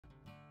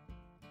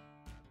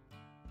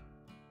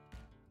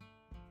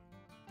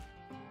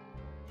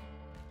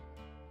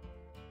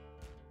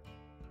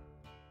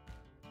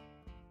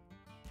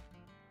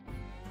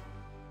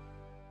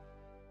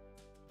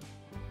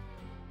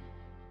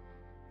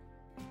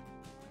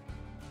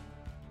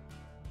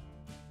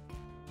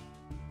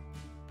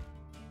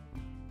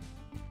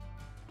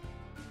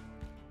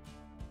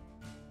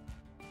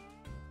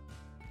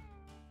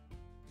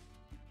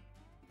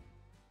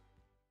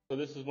So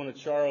this is one of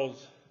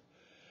Charles'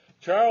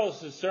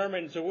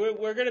 sermon. So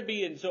we're going to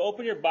be in. So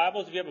open your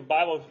Bibles if you have a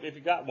Bible. If you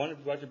got one, if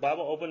you got your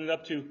Bible, open it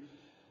up to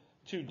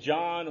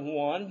John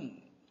 1.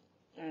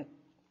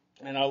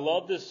 And I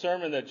love this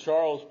sermon that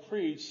Charles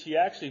preached. He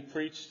actually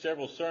preached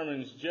several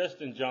sermons just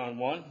in John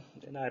 1,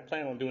 and I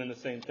plan on doing the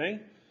same thing.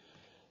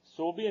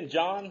 So we'll be in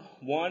John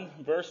 1,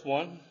 verse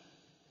 1.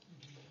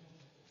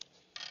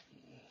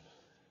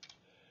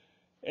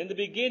 In the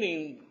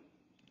beginning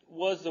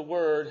was the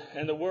Word,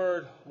 and the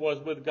Word was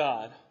with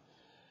God,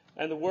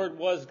 and the Word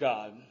was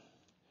God.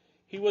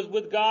 He was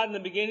with God in the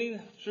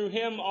beginning. Through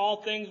him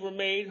all things were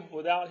made.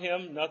 Without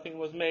him nothing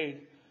was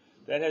made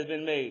that has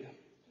been made.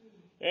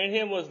 In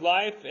him was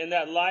life, and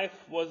that life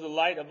was the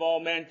light of all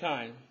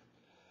mankind.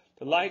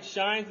 The light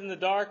shines in the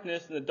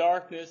darkness, and the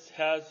darkness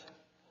has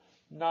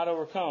not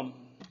overcome.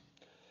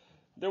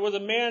 There was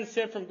a man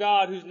sent from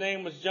God whose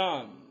name was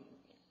John.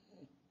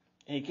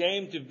 He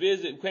came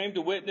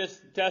to witness,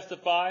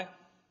 testify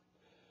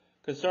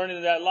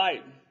concerning that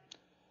light,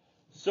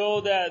 so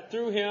that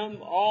through him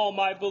all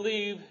might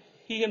believe.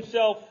 He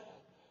himself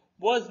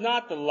was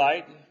not the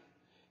light.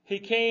 He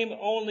came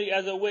only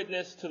as a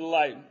witness to the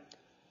light.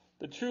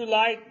 The true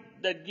light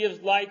that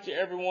gives light to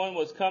everyone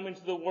was coming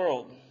to the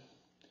world.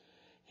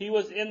 He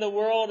was in the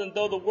world, and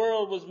though the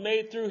world was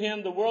made through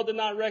him, the world did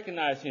not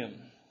recognize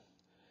him.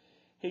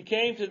 He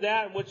came to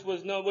that which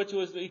was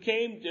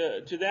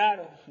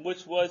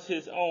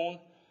his own,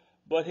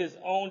 but his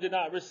own did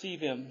not receive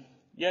him.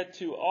 Yet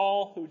to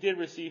all who did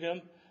receive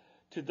him,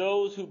 to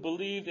those who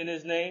believed in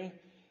his name,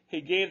 he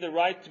gave the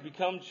right to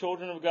become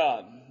children of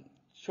God.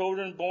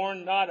 Children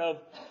born not of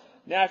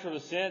natural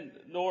descent,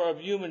 nor of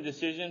human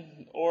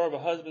decision, or of a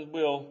husband's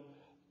will,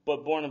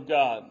 but born of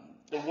God.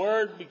 The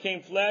Word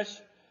became flesh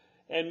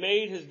and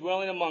made his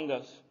dwelling among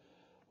us.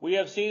 We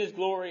have seen his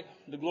glory,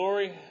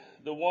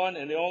 the one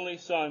and the only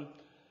Son,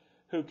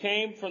 who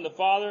came from the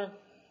Father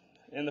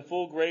in the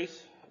full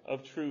grace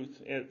of truth,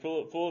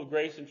 full of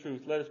grace and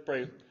truth. Let us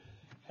pray.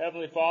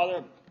 Heavenly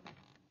Father,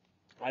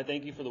 I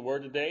thank you for the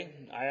word today.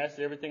 I ask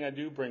that everything I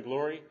do bring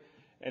glory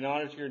and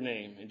honor to your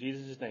name. In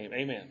Jesus' name,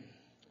 amen.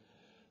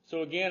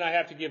 So again, I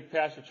have to give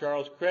Pastor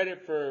Charles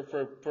credit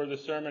for the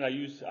sermon.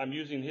 I'm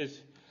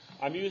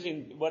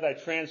using what I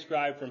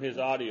transcribed from his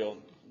audio.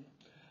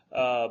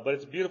 But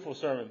it's a beautiful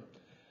sermon,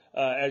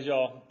 as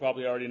y'all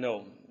probably already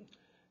know.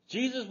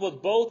 Jesus was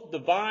both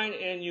divine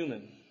and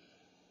human.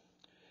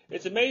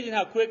 It's amazing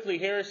how quickly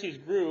heresies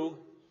grew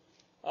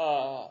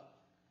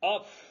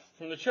up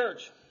from the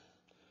church.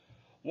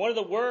 One of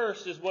the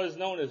worst is what is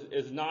known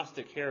as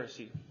Gnostic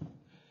heresy.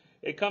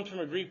 It comes from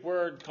a Greek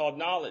word called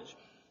knowledge.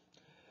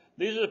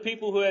 These are the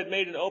people who had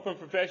made an open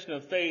profession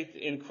of faith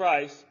in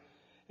Christ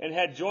and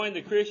had joined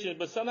the Christians,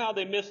 but somehow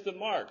they missed the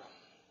mark.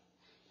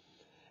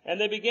 And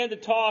they began to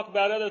talk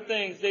about other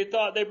things. They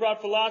thought they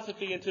brought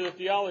philosophy into the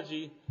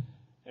theology,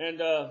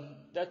 and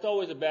that's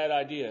always a bad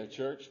idea,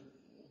 church.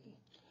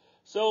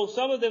 So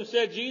some of them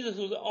said Jesus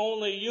was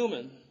only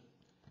human,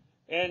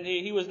 and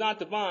he was not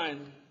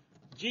divine.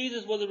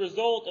 Jesus was a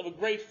result of a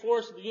great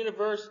force of the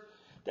universe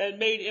that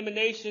made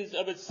emanations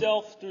of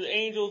itself through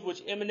angels,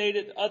 which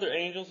emanated other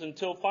angels,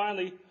 until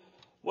finally,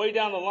 way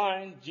down the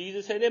line,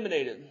 Jesus had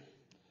emanated.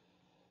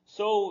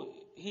 So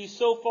he's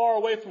so far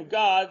away from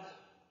God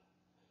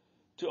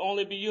to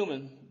only be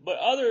human. But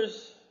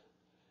others,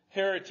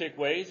 heretic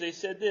ways, they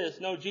said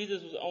this: no,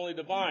 Jesus was only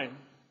divine.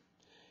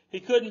 He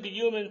couldn't be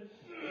human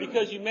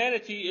because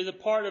humanity is a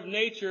part of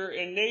nature,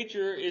 and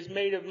nature is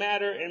made of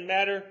matter, and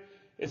matter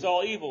is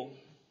all evil.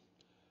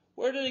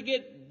 Where do they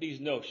get these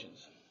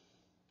notions?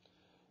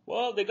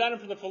 Well, they got them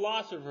from the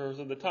philosophers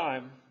of the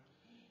time.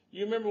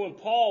 You remember when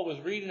Paul was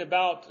reading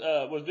about,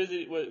 was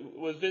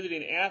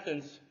visiting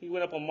Athens, he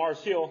went up on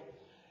Mars Hill,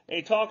 and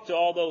he talked to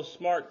all those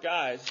smart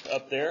guys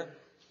up there,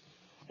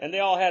 and they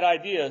all had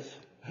ideas.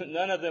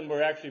 None of them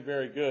were actually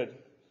very good.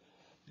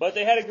 But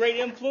they had a great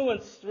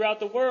influence throughout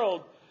the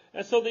world,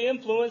 and so they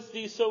influenced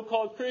these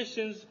so-called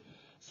Christians.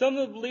 Some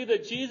of them believed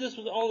that Jesus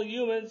was only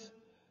humans.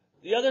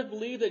 The others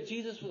believed that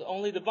Jesus was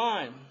only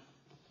divine.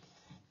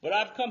 But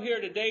I've come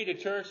here today to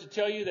church to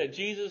tell you that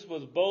Jesus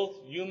was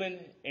both human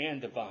and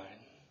divine.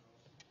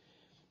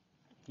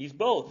 He's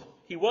both.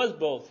 He was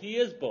both. He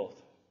is both.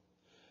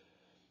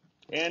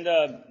 And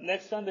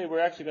next Sunday we're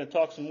actually going to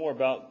talk some more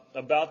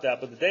about that.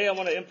 But today I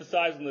want to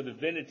emphasize on the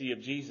divinity of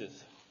Jesus.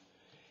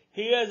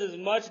 He is as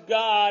much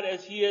God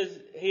as he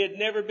had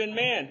never been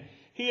man.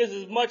 He is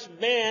as much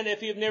man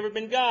if he had never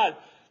been God.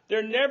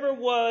 There never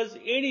was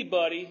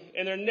anybody,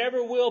 and there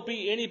never will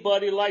be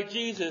anybody like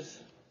Jesus,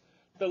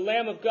 the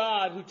Lamb of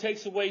God who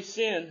takes away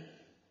sin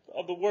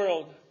of the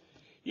world.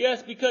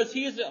 Yes, because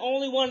he is the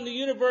only one in the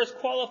universe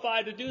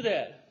qualified to do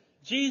that.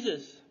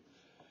 Jesus.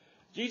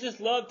 Jesus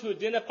loved to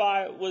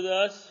identify with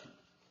us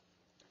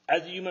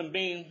as a human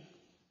being.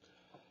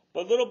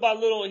 But little by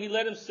little, he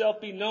let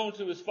himself be known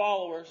to his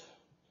followers.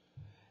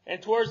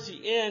 And towards the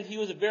end, he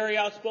was very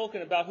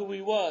outspoken about who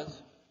he was.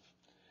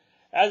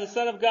 As the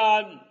Son of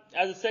God,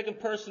 as the second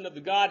person of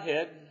the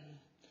Godhead,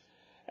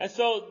 And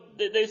so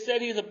they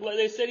said he was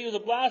a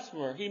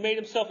blasphemer. He made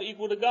himself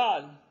equal to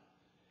God.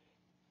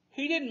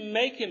 He didn't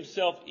make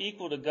himself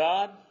equal to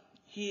God.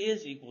 He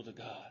is equal to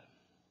God.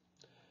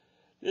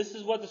 This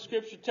is what the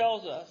scripture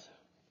tells us.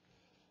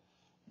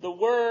 The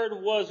Word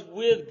was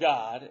with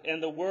God,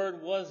 and the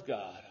Word was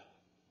God.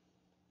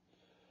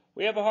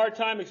 We have a hard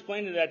time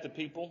explaining that to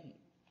people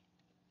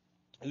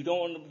who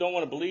don't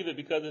want to believe it,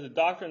 because it's a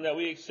doctrine that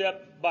we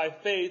accept by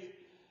faith,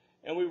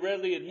 and we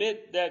readily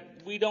admit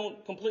that we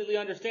don't completely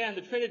understand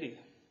the Trinity.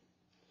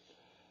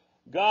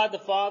 God the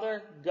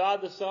Father,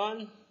 God the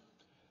Son,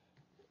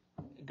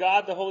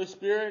 God the Holy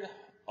Spirit,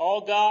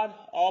 all God,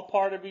 all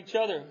part of each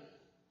other.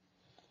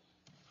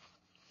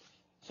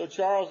 So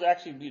Charles,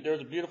 actually, there's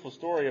a beautiful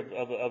story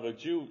of a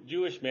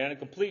Jewish man, a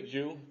complete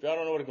Jew. If y'all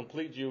don't know what a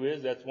complete Jew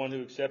is, that's one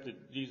who accepted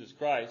Jesus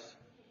Christ.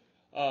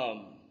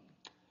 And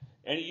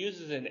he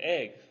uses an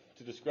egg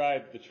to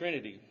describe the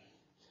Trinity.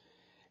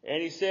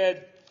 And he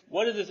said,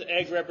 what does this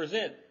egg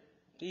represent?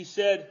 He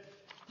said,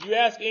 you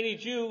ask any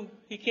Jew,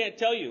 he can't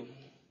tell you.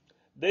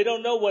 They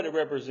don't know what it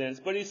represents.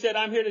 But he said,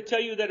 I'm here to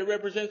tell you that it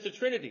represents the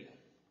Trinity.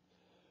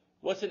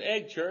 What's an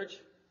egg, church?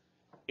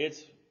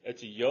 It's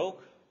a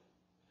yolk.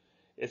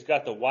 It's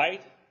got the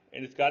white,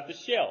 and it's got the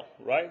shell,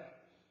 right?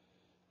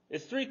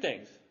 It's three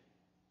things.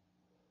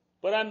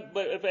 But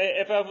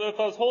if I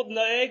was holding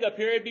the egg up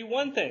here, it'd be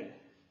one thing.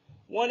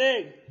 One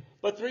egg.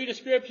 But three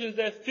descriptions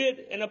that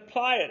fit and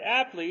apply it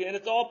aptly, and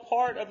it's all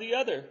part of the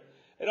other.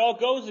 It all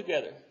goes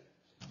together.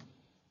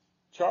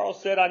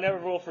 Charles said, I never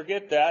will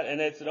forget that, and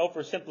it's an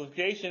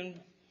oversimplification.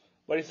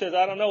 But he says,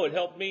 I don't know, it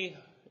helped me,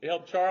 it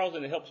helped Charles,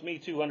 and it helps me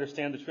to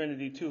understand the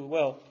Trinity too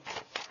well.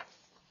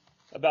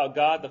 About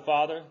God the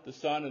Father, the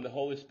Son, and the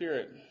Holy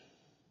Spirit.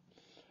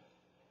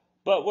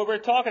 But what we're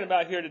talking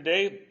about here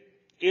today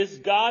is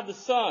God the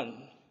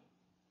Son.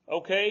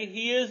 Okay?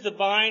 He is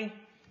divine,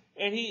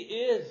 and He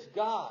is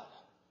God.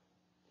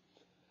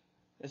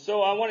 And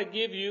so I want to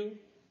give you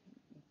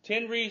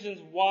 10 reasons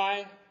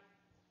why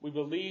we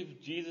believe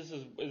Jesus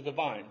is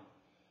divine.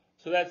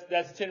 So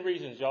that's 10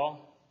 reasons, y'all.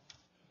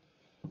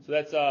 So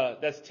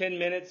that's 10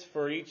 minutes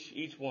for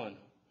each one.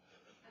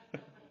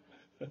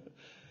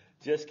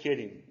 Just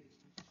kidding.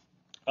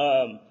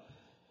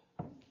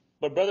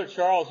 But Brother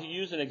Charles, he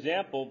used an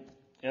example,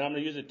 and I'm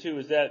going to use it too,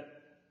 is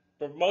that,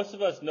 but most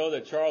of us know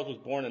that Charles was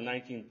born in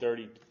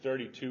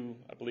 1932,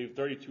 I believe,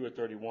 32 or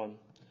 31.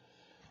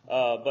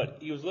 But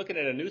he was looking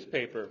at a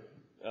newspaper,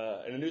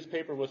 and the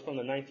newspaper was from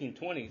the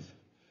 1920s.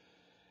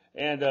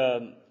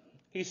 And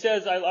he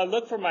says, I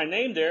looked for my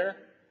name there,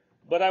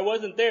 but I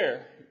wasn't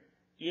there.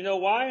 You know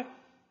why?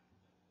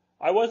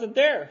 I wasn't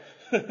there.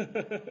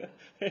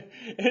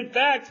 In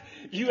fact,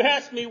 you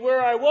asked me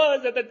where I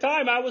was at the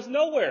time. I was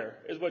nowhere,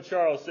 is what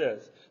Charles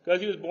says, because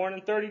he was born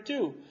in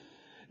 32.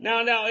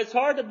 Now, it's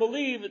hard to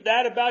believe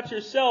that about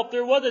yourself.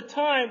 There was a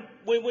time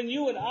when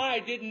you and I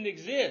didn't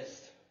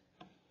exist.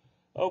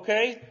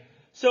 Okay?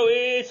 So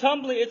it's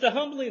a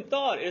humbling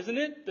thought, isn't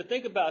it? To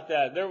think about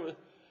that.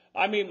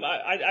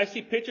 I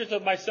see pictures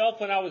of myself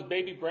when I was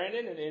baby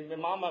Brandon,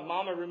 and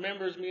Mama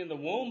remembers me in the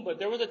womb, but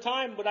there was a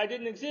time when I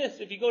didn't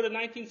exist. If you go to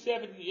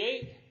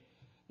 1978,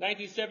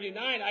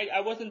 1979,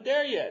 I wasn't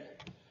there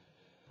yet.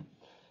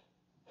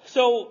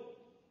 So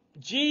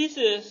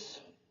Jesus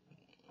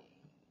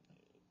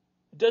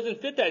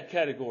doesn't fit that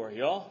category,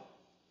 y'all.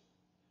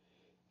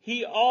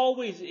 He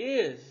always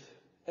is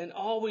and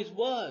always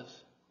was.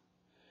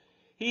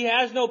 He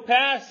has no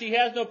past, He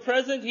has no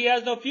present, He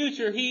has no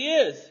future. He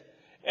is.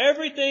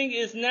 Everything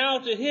is now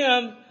to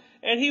Him,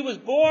 and He was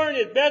born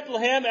at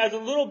Bethlehem as a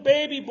little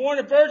baby, born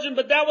a virgin,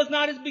 but that was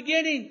not His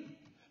beginning.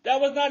 That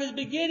was not His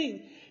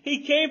beginning.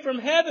 He came from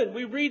heaven.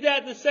 We read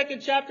that in the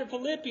 2nd chapter of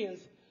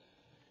Philippians.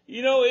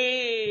 You know,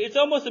 it's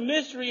almost a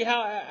mystery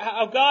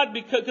how God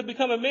could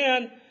become a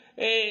man,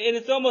 and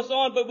it's almost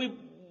on, but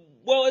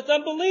it's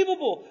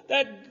unbelievable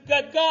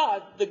that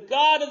God, the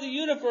God of the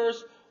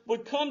universe,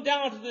 would come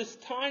down to this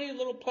tiny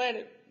little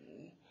planet,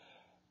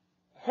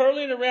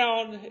 hurling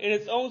around in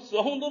its own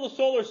little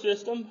solar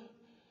system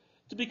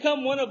to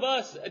become one of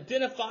us,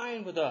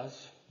 identifying with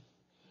us.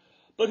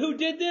 But who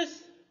did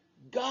this?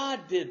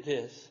 God did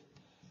this.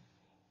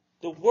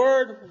 The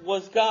Word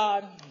was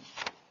God,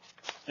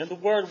 and the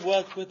Word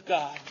was with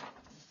God.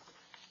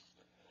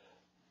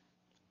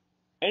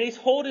 And He's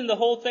holding the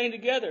whole thing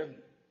together.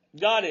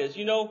 God is.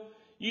 You know,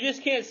 you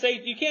can't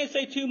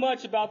say too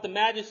much about the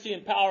majesty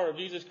and power of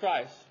Jesus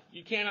Christ.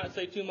 You cannot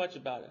say too much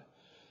about it.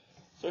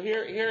 So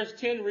here's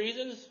 10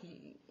 reasons,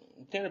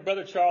 10 of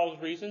Brother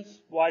Charles' reasons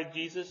why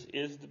Jesus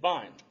is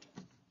divine.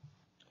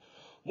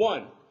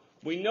 1,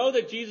 we know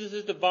that Jesus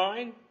is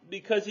divine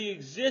because He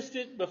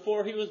existed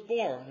before He was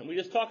born, and we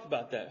just talked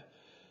about that.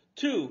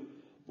 2,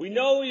 we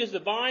know He is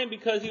divine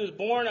because He was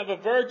born of a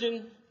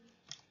virgin.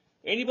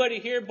 Anybody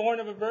here born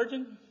of a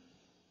virgin?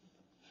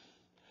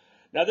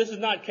 Now, this is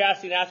not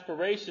casting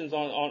aspirations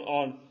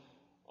on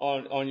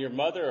your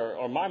mother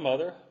or my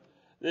mother.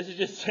 This is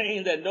just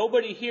saying that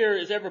nobody here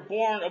is ever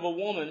born of a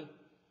woman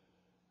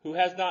who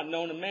has not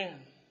known a man.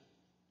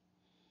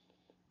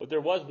 But there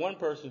was one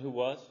person who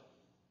was.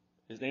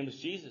 His name was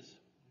Jesus.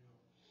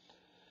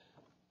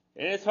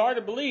 And it's hard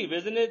to believe,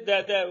 isn't it,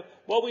 that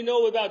what we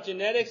know about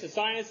genetics and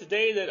science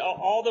today, that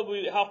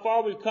how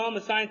far we've come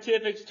in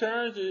scientific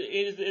terms,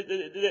 is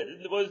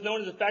what is known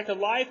as the fact of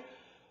life.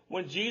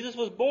 When Jesus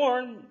was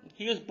born,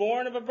 he was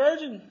born of a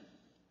virgin.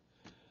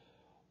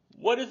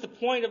 What is the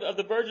point of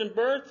the virgin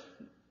birth?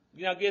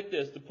 Now get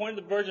this. The point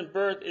of the virgin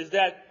birth is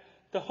that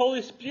the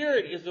Holy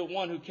Spirit is the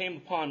one who came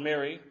upon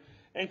Mary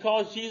and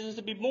caused Jesus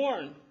to be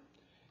born.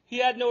 He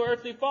had no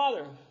earthly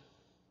father.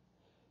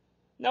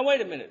 Now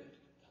wait a minute.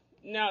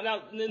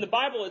 Now in the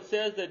Bible it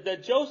says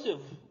that Joseph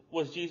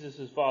was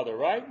Jesus' father,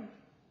 right?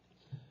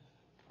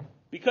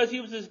 Because he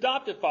was his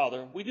adopted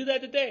father. We do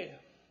that today.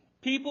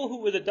 People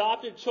who with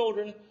adopted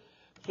children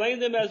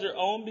claim them as their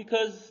own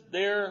because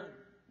they're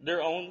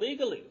their own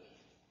legally.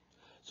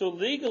 So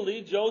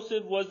legally,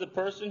 Joseph was the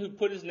person who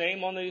put his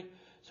name on the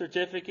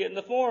certificate and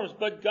the forms.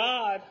 But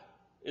God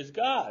is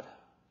God.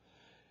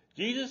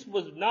 Jesus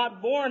was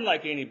not born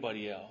like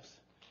anybody else.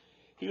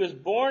 He was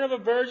born of a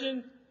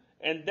virgin,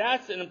 and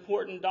that's an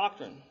important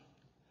doctrine.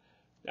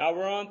 Now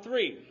we're on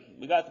 3.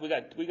 We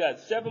got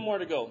 7 more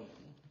to go.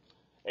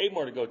 8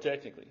 more to go,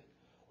 technically.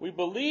 We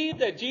believe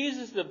that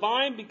Jesus is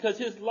divine because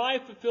his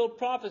life fulfilled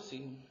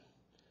prophecy.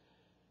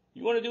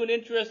 You want to do an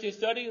interesting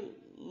study?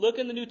 Look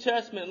in the New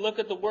Testament and look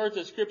at the words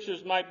that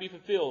scriptures might be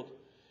fulfilled.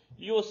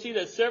 You will see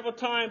that several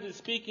times it's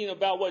speaking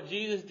about what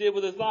Jesus did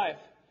with his life.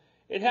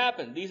 It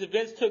happened. These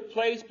events took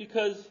place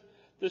because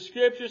the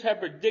scriptures had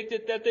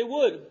predicted that they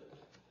would.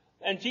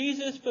 And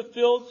Jesus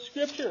fulfilled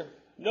scripture.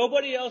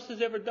 Nobody else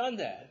has ever done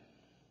that.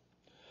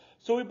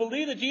 So we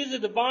believe that Jesus is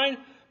divine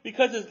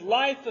because his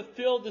life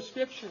fulfilled the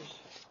scriptures.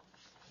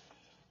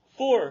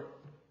 4,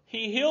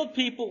 he healed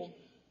people.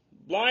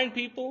 Blind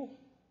people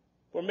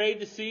were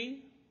made to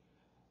see.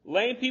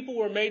 Lame people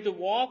were made to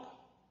walk.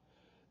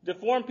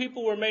 Deformed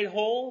people were made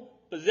whole.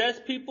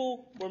 Possessed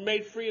people were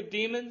made free of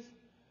demons.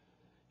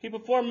 He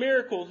performed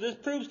miracles. This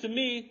proves to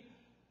me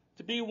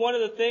to be one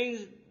of the things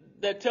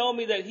that tell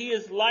me that he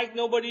is like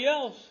nobody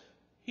else.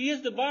 He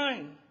is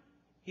divine.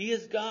 He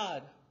is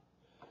God.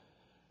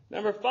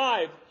 Number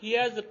 5, he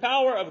has the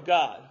power of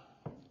God.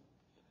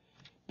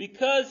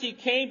 Because he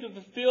came to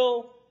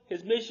fulfill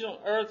his mission on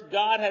earth,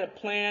 God had a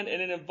plan,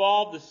 and it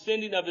involved the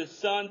sending of his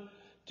Son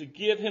to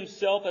give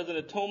himself as an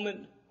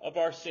atonement of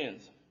our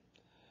sins.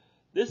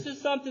 This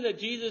is something that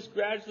Jesus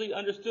gradually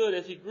understood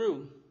as he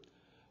grew.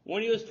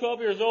 When he was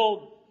 12 years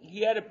old,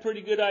 he had a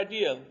pretty good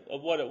idea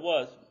of what it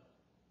was.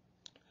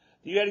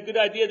 He had a good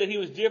idea that he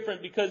was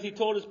different because he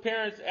told his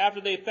parents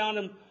after they found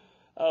him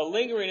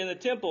lingering in the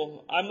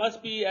temple, "I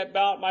must be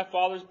about my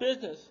Father's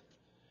business."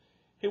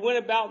 He went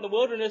about in the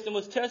wilderness and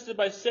was tested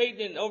by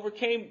Satan and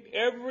overcame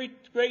every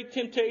great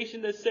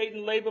temptation that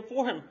Satan laid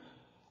before him.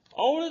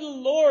 Only the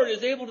Lord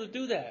is able to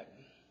do that.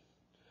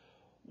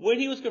 When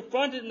he was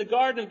confronted in the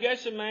Garden of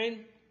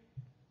Gethsemane,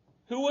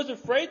 who was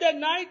afraid that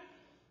night?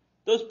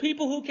 Those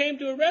people who came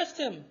to arrest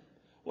him.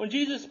 When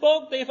Jesus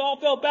spoke, they all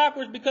fell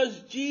backwards because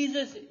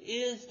Jesus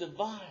is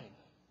divine.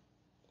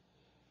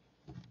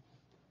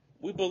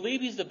 We believe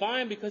he's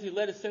divine because he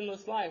led a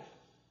sinless life.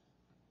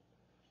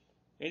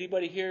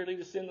 Anybody here lead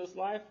a sinless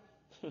life?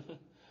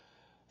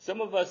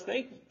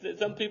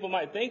 Some people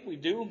might think we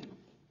do,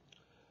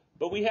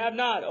 but we have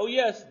not. Oh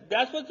yes,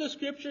 that's what the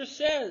scripture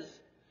says.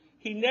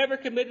 He never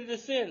committed a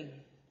sin.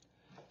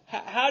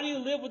 How do you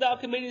live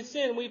without committing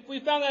sin? We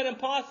found that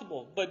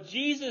impossible, but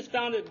Jesus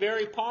found it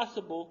very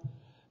possible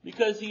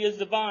because he is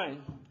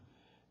divine.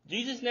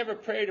 Jesus never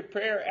prayed a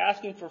prayer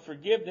asking for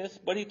forgiveness,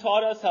 but he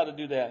taught us how to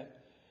do that.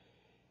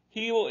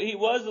 He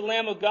was the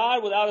Lamb of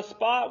God without a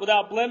spot,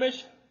 without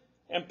blemish,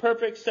 and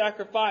perfect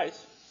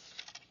sacrifice.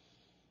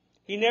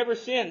 He never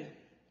sinned,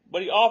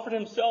 but he offered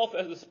himself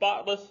as the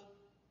spotless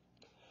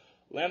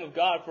Lamb of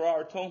God for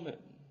our atonement.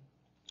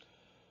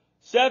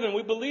 7,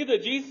 we believe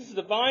that Jesus is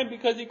divine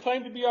because he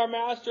claimed to be our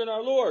master and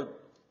our Lord.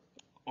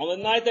 On the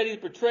night that he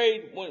was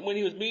betrayed, when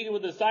he was meeting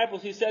with the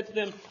disciples, he said to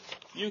them,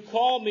 "You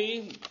call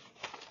me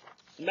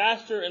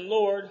Master and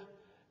Lord,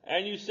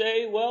 and you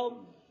say,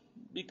 well,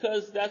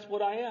 because that's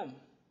what I am."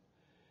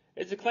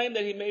 It's a claim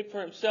that he made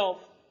for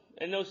himself,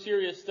 and no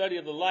serious study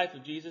of the life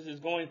of Jesus is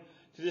going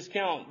to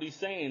discount these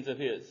sayings of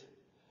his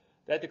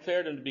that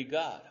declared him to be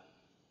God.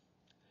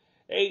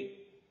 8,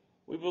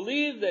 we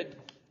believe that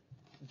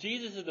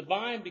Jesus is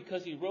divine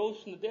because he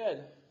rose from the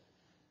dead.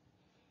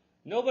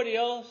 Nobody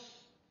else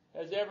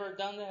has ever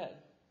done that.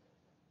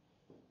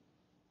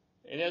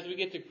 And as we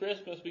get to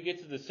Christmas, we get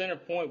to the center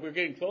point. We're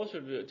getting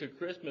closer to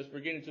Christmas.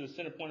 We're getting to the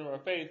center point of our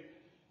faith.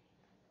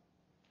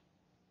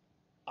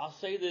 I'll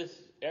say this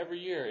every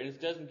year, and it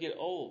doesn't get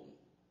old.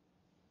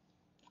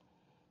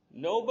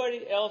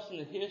 Nobody else in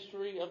the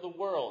history of the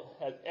world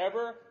has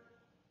ever,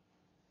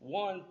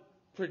 one,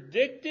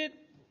 predicted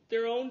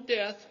their own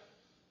death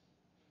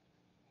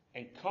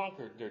and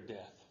conquered their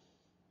death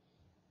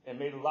and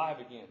made alive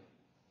again,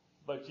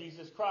 but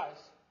Jesus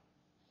Christ.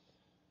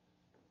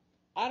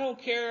 I don't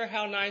care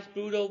how nice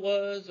Buddha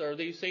was or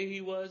they say he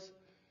was.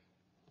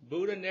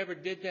 Buddha never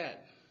did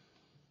that.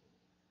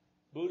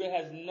 Buddha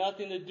has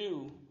nothing to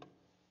do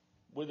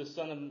with the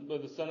Son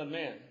of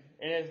Man,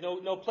 and has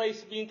no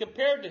place being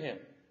compared to him.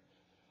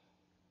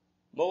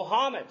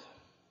 Mohammed,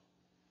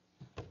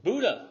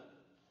 Buddha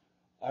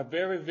are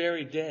very,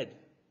 very dead.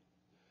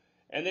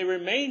 And they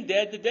remain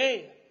dead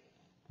today.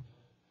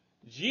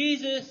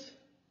 Jesus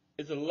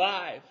is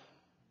alive.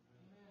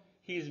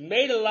 He's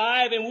made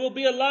alive and will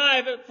be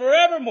alive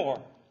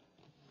forevermore.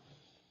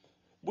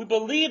 We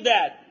believe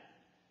that.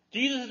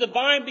 Jesus is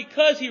divine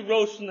because he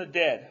rose from the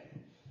dead.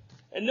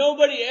 And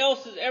nobody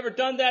else has ever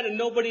done that, and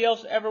nobody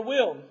else ever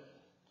will.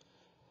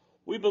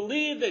 We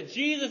believe that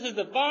Jesus is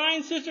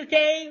divine, Sister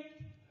Kay,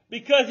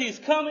 because he's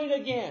coming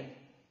again.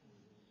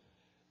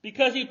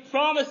 Because he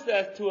promised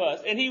that to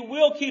us, and he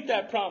will keep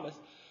that promise.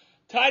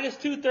 Titus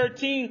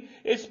 2:13,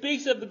 it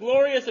speaks of the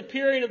glorious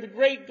appearing of the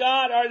great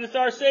God,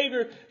 our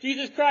Savior,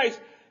 Jesus Christ.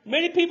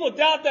 Many people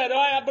doubt that,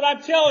 but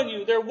I'm telling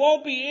you, there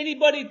won't be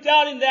anybody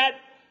doubting that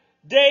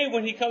day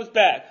when he comes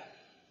back.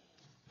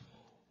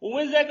 Well,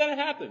 when's that going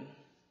to happen?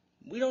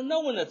 We don't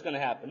know when that's going to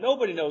happen.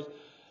 Nobody knows.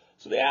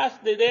 So they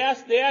asked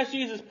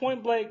Jesus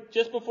point blank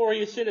just before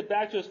he ascended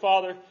back to his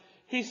Father.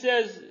 He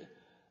says,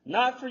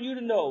 not for you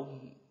to know.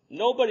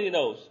 Nobody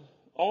knows.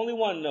 Only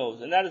one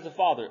knows, and that is the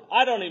Father.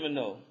 I don't even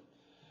know.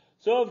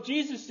 So if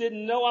Jesus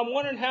didn't know, I'm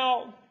wondering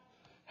how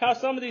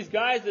some of these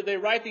guys that they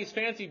write these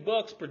fancy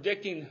books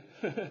predicting,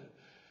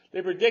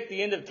 they predict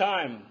the end of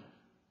time.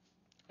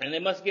 And they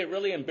must get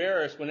really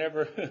embarrassed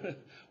whenever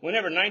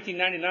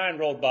 1999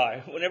 rolled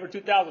by, whenever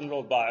 2000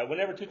 rolled by,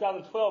 whenever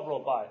 2012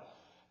 rolled by.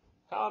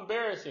 How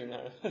embarrassing.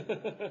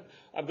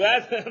 I'm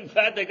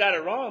glad they got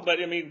it wrong, but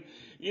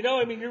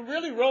you're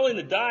really rolling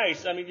the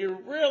dice. You're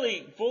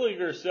really fooling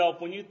yourself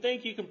when you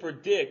think you can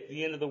predict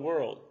the end of the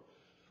world.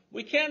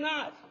 We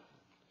cannot.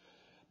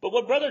 But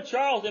what Brother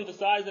Charles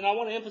emphasized, and I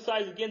want to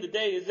emphasize again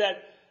today, is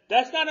that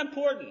that's not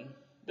important.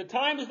 The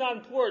time is not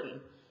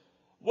important.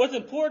 What's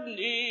important,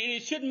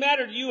 it shouldn't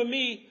matter to you and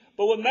me,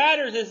 but what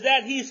matters is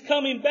that he's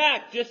coming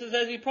back just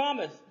as he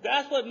promised.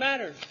 That's what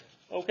matters.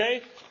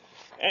 Okay?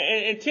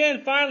 And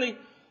 10, finally,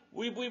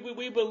 we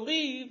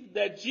believe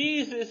that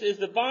Jesus is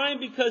divine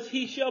because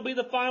he shall be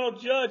the final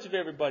judge of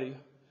everybody.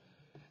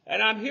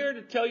 And I'm here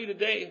to tell you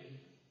today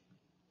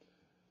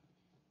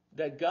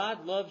that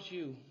God loves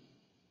you.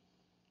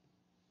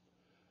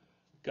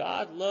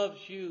 God loves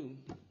you.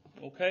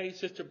 Okay?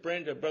 Sister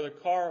Brenda, Brother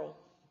Carl,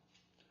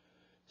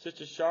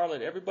 Sister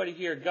Charlotte, everybody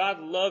here, God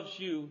loves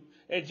you.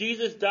 And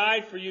Jesus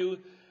died for you,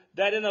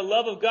 that in the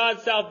love of God,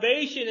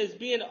 salvation is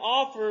being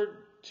offered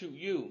to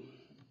you.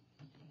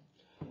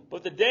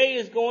 But the day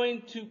is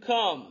going to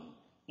come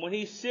when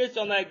he sits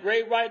on that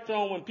great white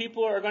throne, when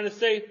people are going to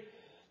say,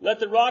 let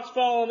the rocks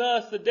fall on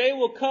us. The day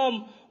will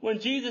come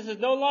when Jesus is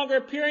no longer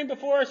appearing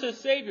before us as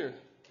Savior,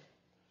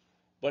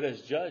 but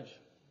as Judge.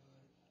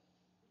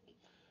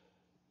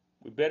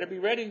 We better be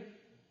ready.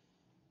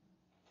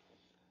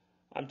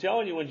 I'm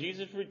telling you, when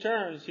Jesus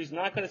returns, he's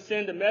not going to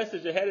send a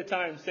message ahead of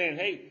time saying,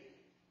 hey,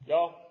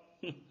 y'all,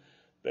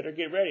 better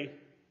get ready.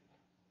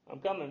 I'm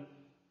coming.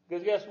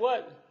 Because guess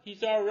what?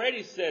 He's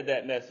already said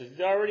that message. He's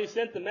already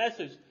sent the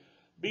message.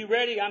 Be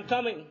ready. I'm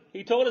coming.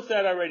 He told us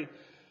that already.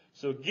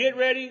 So get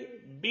ready,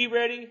 be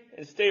ready,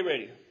 and stay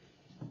ready.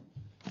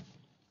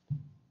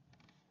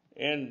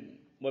 And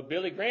what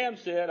Billy Graham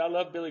said, I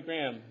love Billy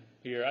Graham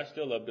here. I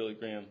still love Billy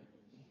Graham.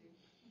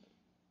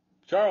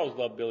 Charles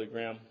loved Billy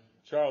Graham.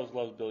 Charles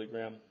loves Billy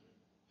Graham.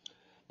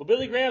 Well,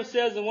 Billy Graham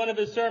says in one of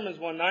his sermons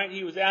one night,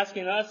 he was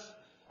asking us,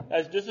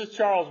 as this is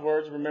Charles'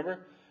 words, remember,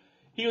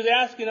 he was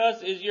asking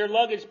us, is your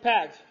luggage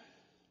packed?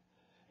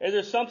 Is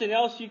there something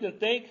else you can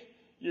think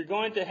you're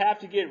going to have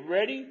to get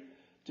ready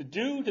to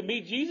do to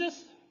meet Jesus?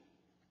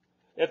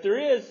 If there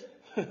is,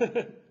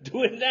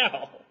 do it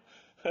now.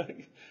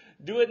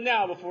 Do it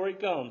now before he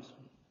comes.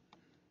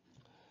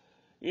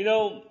 You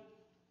know,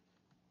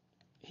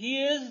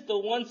 he is the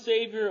one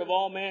Savior of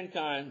all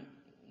mankind.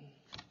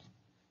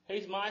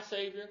 He's my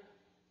Savior.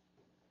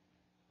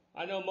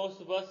 I know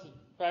most of us,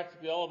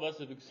 practically all of us,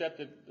 have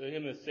accepted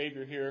him as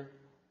Savior here.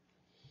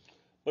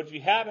 But if you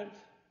haven't,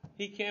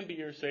 he can be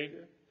your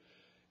Savior.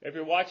 If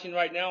you're watching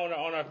right now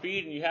on our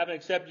feed and you haven't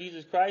accepted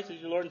Jesus Christ as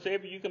your Lord and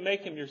Savior, you can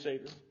make him your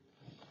Savior.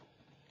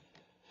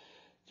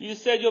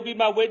 Jesus said, you'll be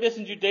my witness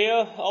in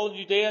Judea, all of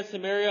Judea,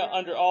 Samaria,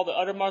 under all the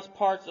uttermost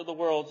parts of the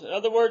world. In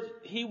other words,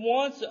 he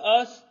wants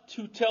us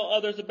to tell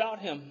others about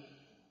him.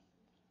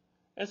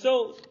 And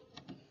so,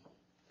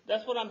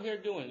 that's what I'm here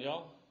doing,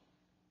 y'all.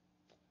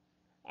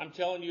 I'm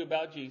telling you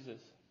about Jesus.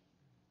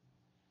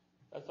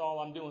 That's all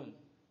I'm doing.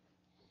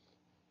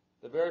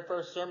 The very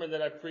first sermon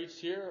that I preached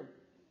here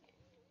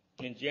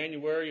in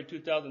January of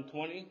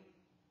 2020,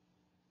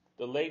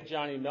 the late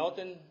Johnny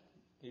Melton,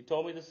 he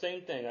told me the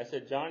same thing. I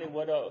said, Johnny,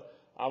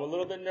 I'm a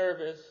little bit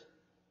nervous.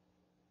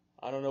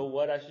 I don't know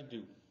what I should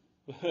do.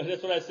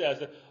 That's what I said. I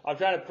said, I'm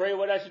trying to pray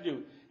what I should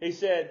do. He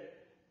said,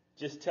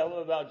 just tell them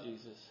about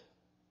Jesus.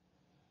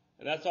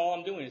 And that's all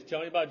I'm doing is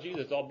telling you about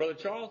Jesus. All Brother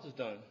Charles has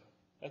done.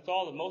 That's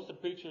all that most of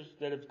the preachers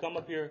that have come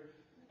up here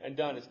and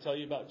done is tell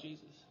you about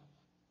Jesus.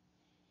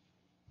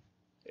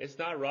 It's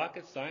not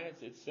rocket science.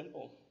 It's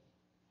simple.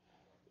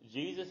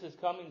 Jesus is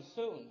coming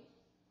soon.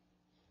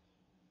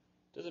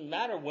 Doesn't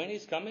matter when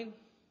he's coming.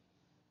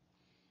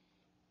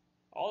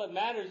 All that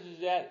matters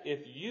is that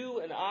if you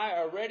and I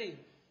are ready,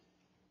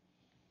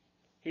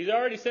 He's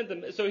already sent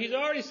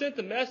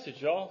the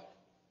message, y'all.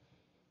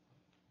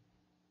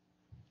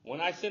 When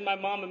I send my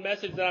mom a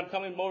message that I'm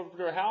coming over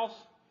to her house,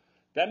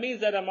 that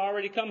means that I'm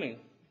already coming.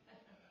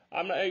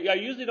 I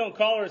usually don't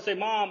call her and say,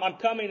 Mom, I'm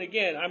coming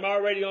again. I'm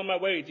already on my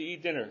way to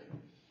eat dinner.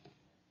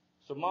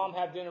 So, Mom,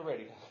 have dinner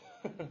ready.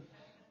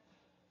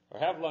 Or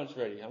have lunch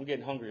ready. I'm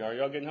getting hungry. Are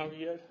y'all getting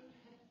hungry yet?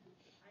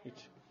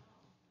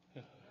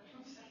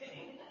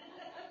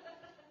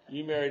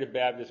 You married a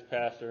Baptist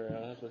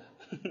pastor.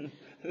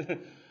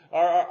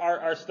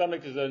 Our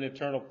stomach is an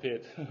eternal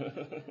pit.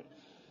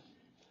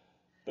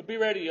 But be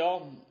ready,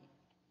 y'all.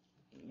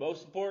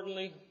 Most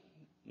importantly,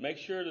 make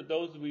sure that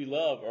those we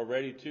love are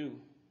ready too.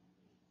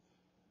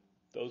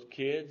 Those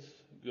kids,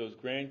 those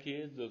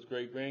grandkids, those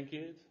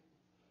great-grandkids,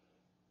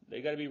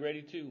 they got to be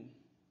ready too.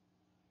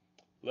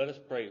 Let us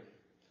pray.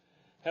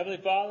 Heavenly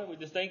Father, we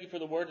just thank you for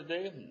the word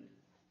today.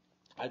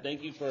 I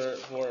thank you for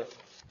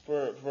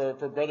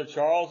Brother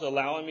Charles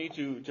allowing me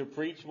to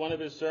preach one of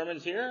his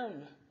sermons here,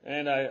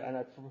 and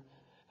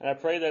I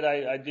pray that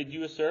I did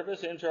you a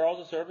service and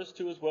Charles a service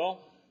too as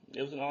well.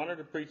 It was an honor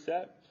to preach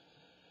that.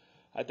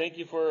 I thank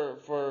you for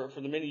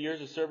the many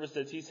years of service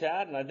that he's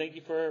had, and I thank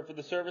you for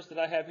the service that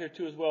I have here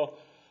too as well.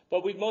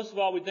 But most of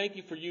all, we thank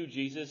you for you,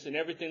 Jesus, and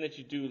everything that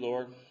you do,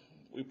 Lord.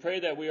 We pray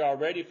that we are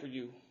ready for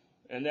you,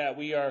 and that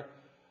we are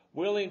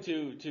willing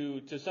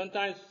to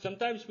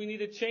sometimes we need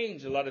to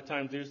change. A lot of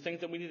times there's things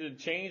that we need to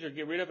change or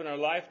get rid of in our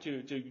life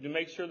to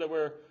make sure that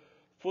we're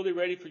fully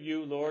ready for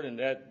you, Lord, and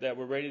that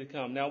we're ready to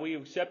come. Now we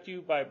accept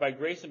you by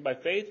grace and by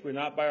faith. We're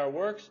not by our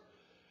works,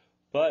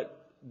 but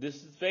this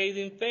is faith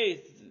in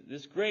faith.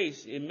 This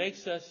grace, it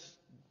makes us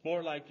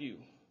more like you.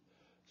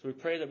 So we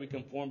pray that we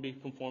be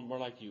conformed more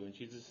like you. In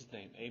Jesus'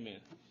 name, amen.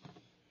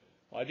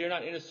 Well, I dare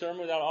not end a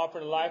sermon without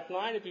offering a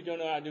lifeline. If you don't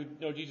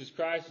know Jesus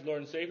Christ as Lord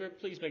and Savior,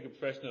 please make a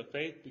profession of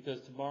faith,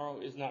 because tomorrow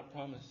is not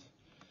promised.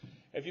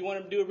 If you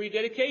want to do a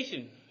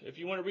rededication, if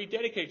you want to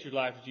rededicate your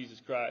life to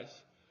Jesus Christ,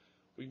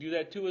 we do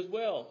that too as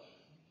well.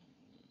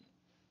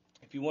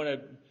 If you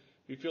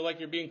feel like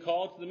you're being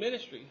called to the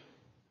ministry,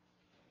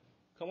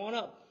 come on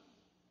up.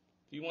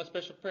 If you want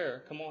special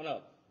prayer, come on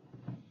up.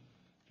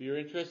 If you're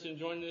interested in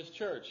joining this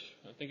church,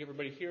 I think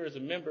everybody here is a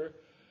member,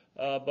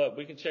 but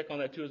we can check on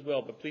that too as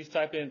well. But please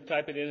type it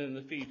in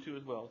the feed too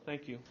as well.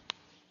 Thank you.